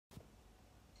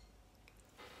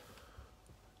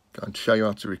going to show you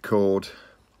how to record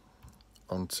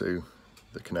onto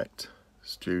the Kinect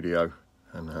Studio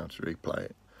and how to replay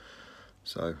it.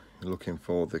 So you're looking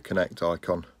for the Kinect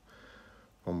icon,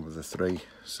 one with the 3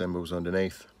 symbols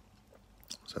underneath.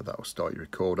 So that will start your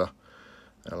recorder.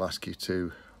 It'll ask you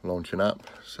to launch an app.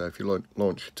 So if you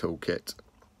launch your toolkit,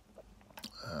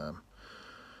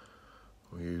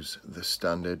 we'll use the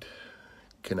standard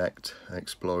Kinect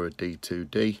Explorer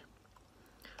D2D.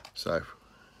 So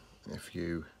if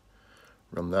you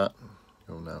run that,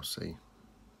 you'll now see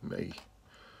me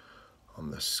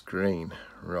on the screen.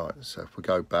 Right, so if we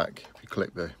go back, if you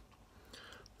click the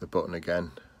button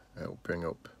again, it'll bring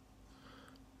up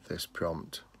this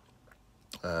prompt.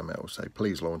 It will say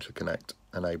please launch the Kinect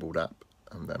enabled app,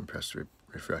 and then press the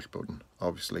refresh button.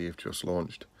 Obviously you've just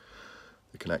launched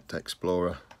the Kinect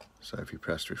Explorer, so if you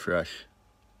press refresh,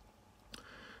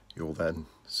 you'll then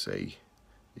see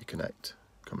your Kinect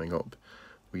coming up.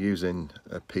 We're using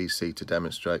a PC to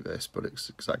demonstrate this, but it's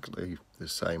exactly the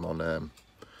same on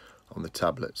the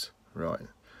tablets. Right,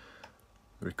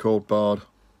 the record bar,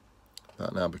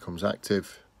 that now becomes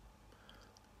active.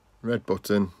 Red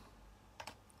button,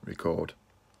 record.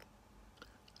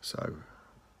 So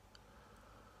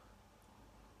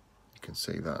you can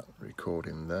see that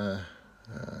recording there.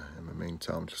 In the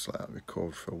meantime, just let that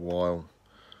record for a while.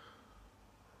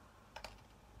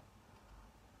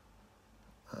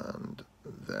 And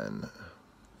then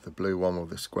the blue one with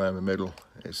the square in the middle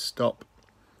is stop.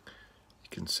 You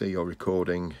can see your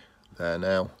recording there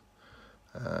now.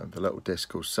 The little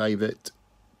disc will save it,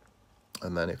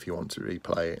 and then if you want to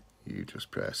replay it, you just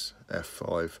press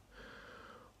F5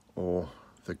 or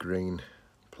the green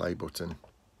play button.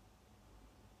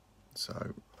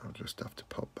 So I'll just have to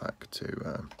pop back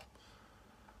to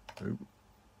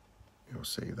you'll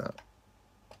see that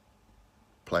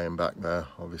playing back there.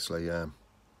 Obviously you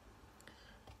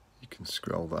can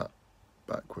scroll that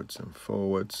backwards and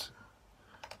forwards,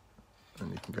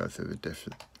 and you can go through the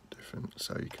different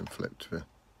so you can flip to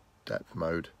depth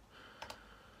mode.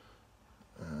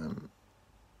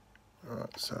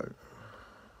 Right, so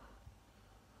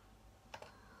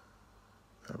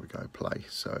there we go, play.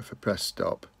 So if I press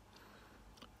stop,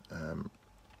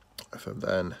 if I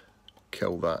then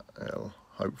kill that, it'll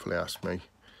hopefully ask me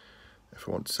if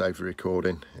I want to save the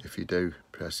recording. If you do,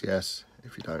 press yes.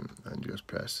 If you don't, then just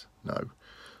press no.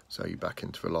 So you're back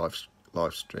into the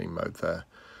live stream mode there.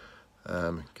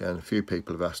 Again, a few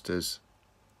people have asked us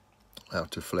how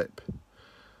to flip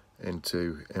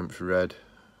into infrared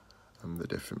and the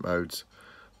different modes.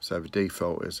 So the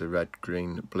default is a red,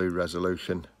 green, blue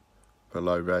resolution. For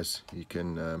low res, you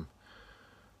can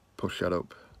push that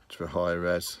up to a higher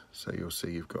res, so you'll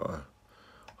see you've got a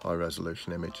high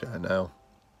resolution image there now.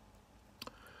 You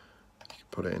can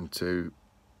put it into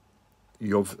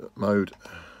UV mode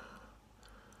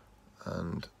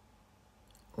and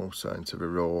also into the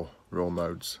raw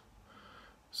modes.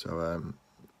 So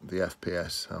the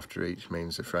FPS after each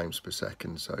means the frames per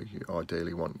second, so you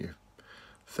ideally want your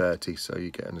 30 so you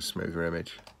get a smoother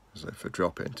image. So if I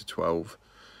drop it into 12,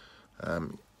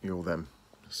 you'll then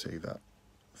see that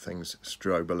things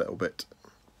strobe a little bit.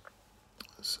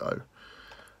 So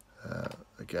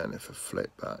again, if I flip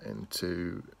that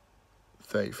into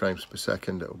 30 frames per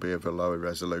second, it'll be of a lower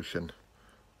resolution,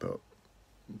 but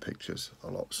the picture's a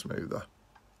lot smoother.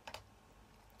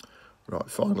 Right,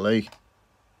 finally,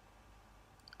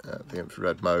 the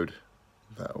infrared mode,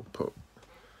 that'll put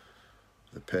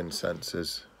the pin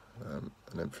sensors, an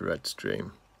infrared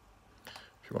stream.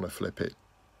 If you want to flip it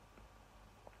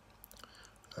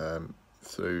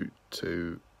through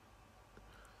to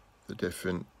the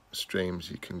different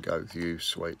streams, you can go view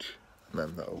switch, and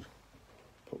then that'll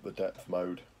put the depth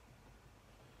mode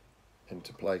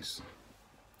into place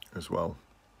as well.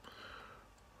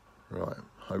 Right,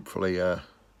 hopefully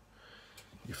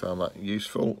you found that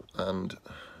useful and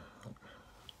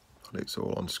it's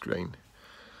all on screen.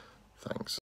 Thanks.